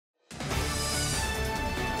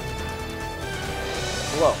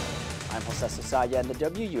Hello, I'm Jose Sosaya in the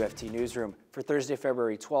WUFT newsroom. For Thursday,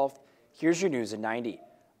 February 12th, here's your news in 90.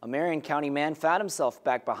 A Marion County man found himself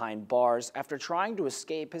back behind bars after trying to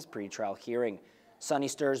escape his pretrial hearing. Sonny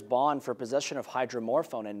Stur's bond for possession of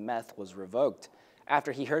hydromorphone and meth was revoked.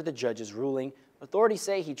 After he heard the judge's ruling, authorities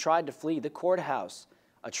say he tried to flee the courthouse.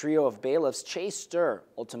 A trio of bailiffs chased Stur,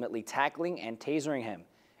 ultimately tackling and tasering him.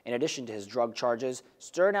 In addition to his drug charges,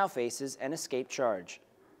 Stur now faces an escape charge.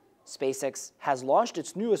 SpaceX has launched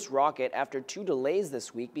its newest rocket after 2 delays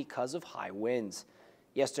this week because of high winds.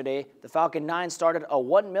 Yesterday, the Falcon 9 started a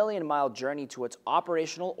 1 million-mile journey to its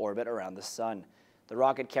operational orbit around the sun. The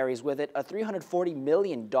rocket carries with it a $340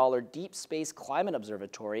 million deep space climate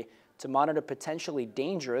observatory to monitor potentially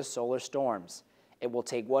dangerous solar storms. It will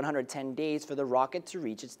take 110 days for the rocket to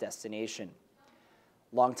reach its destination.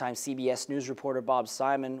 Longtime CBS News reporter Bob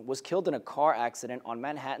Simon was killed in a car accident on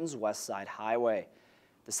Manhattan's West Side Highway.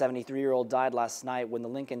 The 73-year-old died last night when the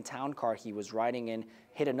Lincoln Town car he was riding in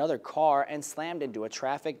hit another car and slammed into a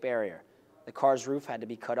traffic barrier. The car's roof had to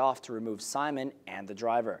be cut off to remove Simon and the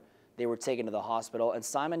driver. They were taken to the hospital, and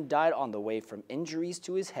Simon died on the way from injuries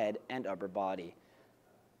to his head and upper body.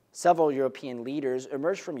 Several European leaders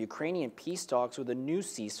emerged from Ukrainian peace talks with a new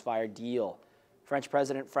ceasefire deal. French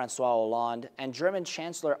President François Hollande and German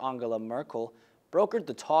Chancellor Angela Merkel brokered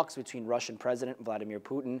the talks between Russian President Vladimir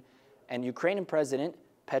Putin and Ukrainian President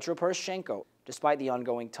Petro Poroshenko. Despite the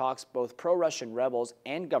ongoing talks, both pro-Russian rebels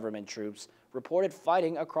and government troops reported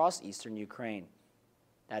fighting across eastern Ukraine.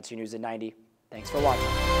 That's your news at 90. Thanks for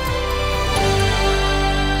watching.